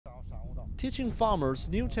Teaching farmers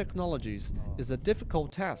new technologies is a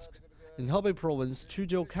difficult task. In Hebei Province,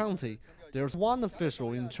 Qujiu County, there's one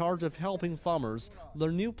official in charge of helping farmers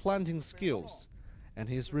learn new planting skills, and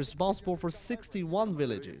he's responsible for 61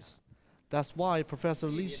 villages. That's why Professor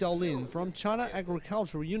Li Xiaolin from China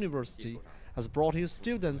Agricultural University has brought his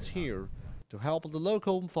students here to help the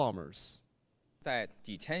local farmers.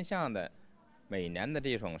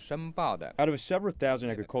 Out of several thousand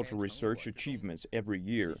agricultural research achievements every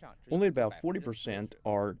year, only about 40%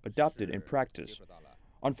 are adopted in practice.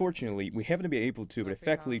 Unfortunately, we haven't been able to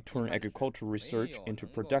effectively turn agricultural research into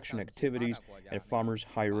production activities and farmers'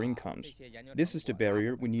 higher incomes. This is the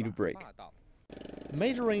barrier we need to break.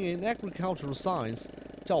 Majoring in agricultural science,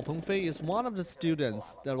 Zhao Pengfei is one of the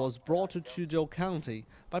students that was brought to Qujiu County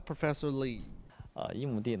by Professor Li.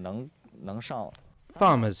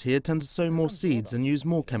 Farmers here tend to sow more seeds and use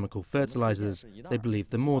more chemical fertilizers. They believe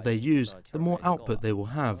the more they use, the more output they will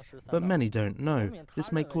have, but many don't know.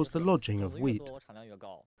 This may cause the lodging of wheat.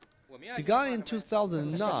 Begun in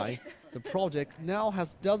 2009, the project now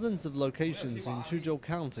has dozens of locations in Qujiu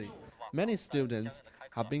County. Many students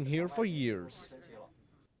have been here for years.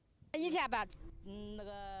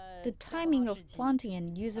 The timing of planting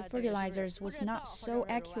and use of fertilizers was not so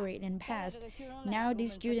accurate in the past. Now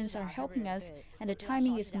these students are helping us, and the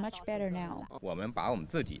timing is much better now.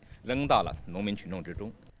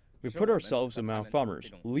 We put ourselves among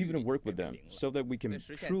farmers, live and work with them, so that we can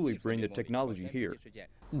truly bring the technology here.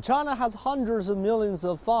 China has hundreds of millions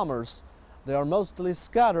of farmers. They are mostly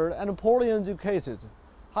scattered and poorly educated.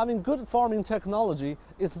 Having good farming technology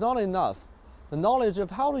is not enough. The knowledge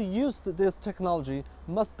of how to use this technology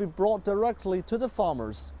must be brought directly to the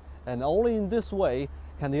farmers, and only in this way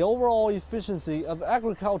can the overall efficiency of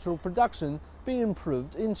agricultural production be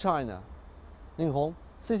improved in China. Ning Hong,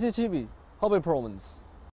 CCTV, Hebei Province.